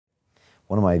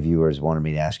one of my viewers wanted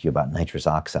me to ask you about nitrous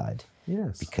oxide.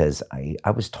 Yes. Because I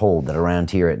was told that around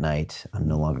here at night, I'm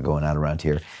no longer going out around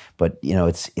here, but you know,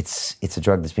 it's a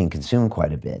drug that's being consumed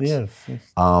quite a bit. Yes, yes.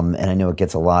 And I know it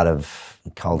gets a lot of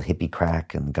called hippie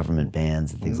crack and government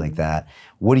bans and things like that.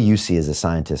 What do you see as a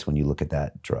scientist when you look at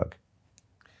that drug?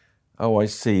 Oh, I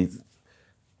see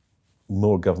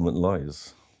more government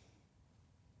lies.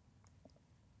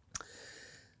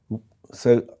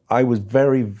 So I was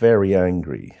very, very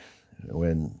angry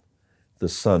when the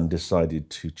Sun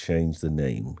decided to change the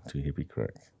name to hippie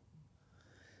crack,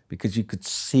 because you could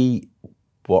see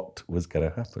what was going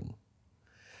to happen.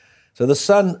 So the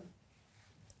Sun,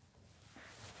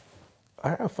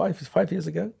 I don't know, 5 years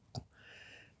ago,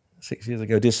 6 years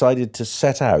ago, decided to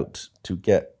set out to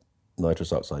get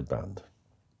nitrous oxide banned.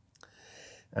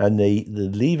 And the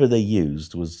lever they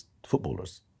used was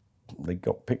footballers. They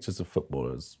got pictures of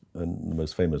footballers, and the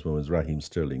most famous one was Raheem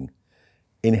Sterling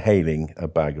inhaling a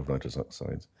bag of nitrous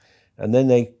oxide. And then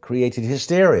they created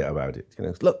hysteria about it. You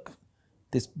know, look,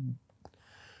 this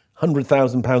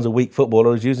 £100,000 a week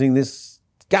footballer is using this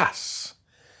gas.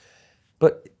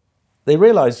 But they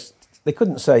realized they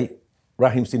couldn't say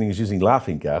Raheem Sterling is using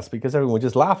laughing gas, because everyone would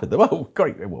just laugh at them. Oh,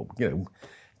 great, well, you know,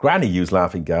 Granny used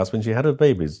laughing gas when she had her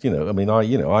babies. You know, I mean,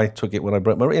 I took it when I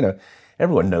broke my, you know,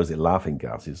 everyone knows that laughing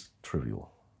gas is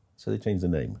trivial. So they changed the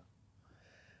name.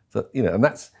 So, you know, and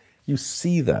that's, you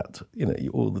see that, you know,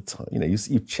 all the time. You know,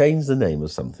 you change the name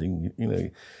of something, you know,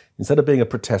 instead of being a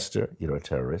protester, you're a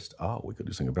terrorist. Oh, we could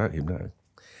do something about him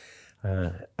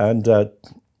now.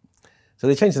 So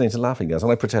they changed the name to laughing gas,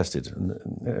 and I protested.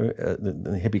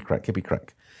 And hippie crack.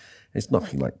 It's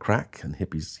nothing like crack and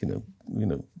hippies, you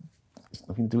know, it's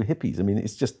nothing to do with hippies. I mean,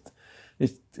 it's just an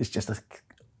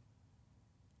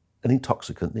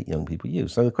intoxicant that young people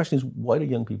use. So the question is, why do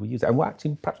young people use it? And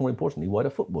actually, perhaps more importantly, why do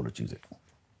footballers use it?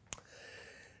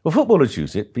 Well, footballers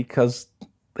use it because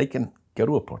they can go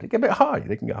to a party, get a bit high.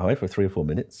 They can get high for 3 or 4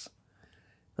 minutes,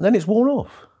 and then it's worn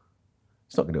off.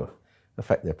 It's not going to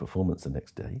affect their performance the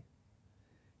next day.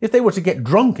 If they were to get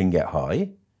drunk and get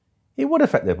high, it would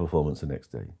affect their performance the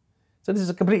next day. So this is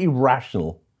a completely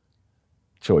rational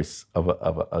choice of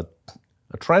a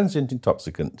transient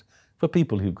intoxicant for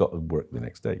people who've got to work the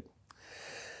next day.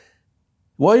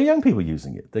 Why are young people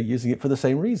using it? They're using it for the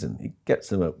same reason. It gets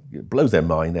them, it blows their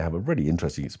mind. They have a really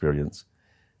interesting experience,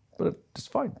 but it's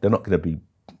fine. They're not going to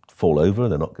fall over.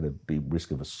 They're not going to be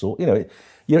risk of assault. You know,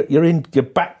 you're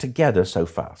back together so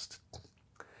fast.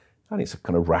 And it's a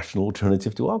kind of rational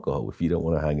alternative to alcohol if you don't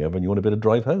want a hangover and you want a bit of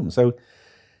drive home. So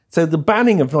the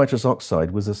banning of nitrous oxide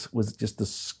was just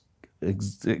this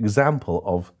example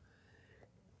of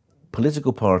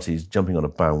political parties jumping on a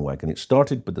bandwagon. It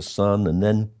started with the Sun, and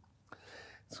then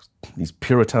these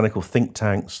puritanical think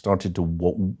tanks started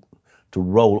to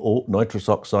roll all nitrous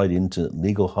oxide into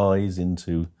legal highs,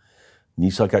 into new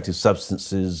psychoactive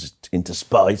substances, into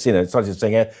spice. You know, it started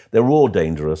saying, yeah, they're all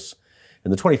dangerous. In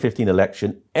the 2015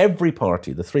 election, every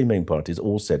party, the 3 main parties,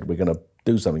 all said we're going to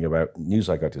do something about new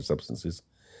psychoactive substances.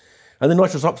 And the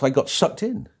nitrous oxide got sucked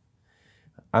in.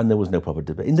 And there was no proper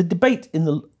debate. In the debate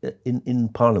in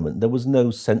Parliament, there was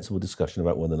no sensible discussion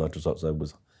about whether nitrous oxide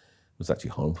was actually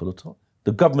harmful at all.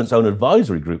 The government's own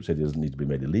advisory group said it doesn't need to be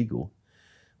made illegal.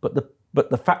 But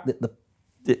the fact that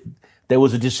there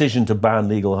was a decision to ban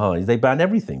legal highs, they banned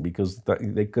everything because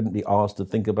they couldn't be asked to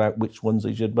think about which ones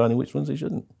they should ban and which ones they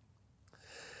shouldn't.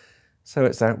 So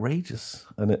it's outrageous,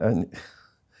 and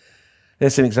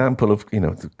it's an example of, you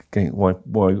know,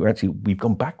 why actually we've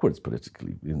gone backwards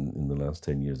politically in the last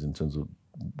 10 years in terms of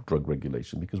drug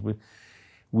regulation, because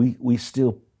we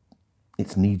still,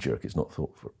 it's knee jerk, it's not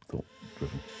thought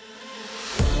driven.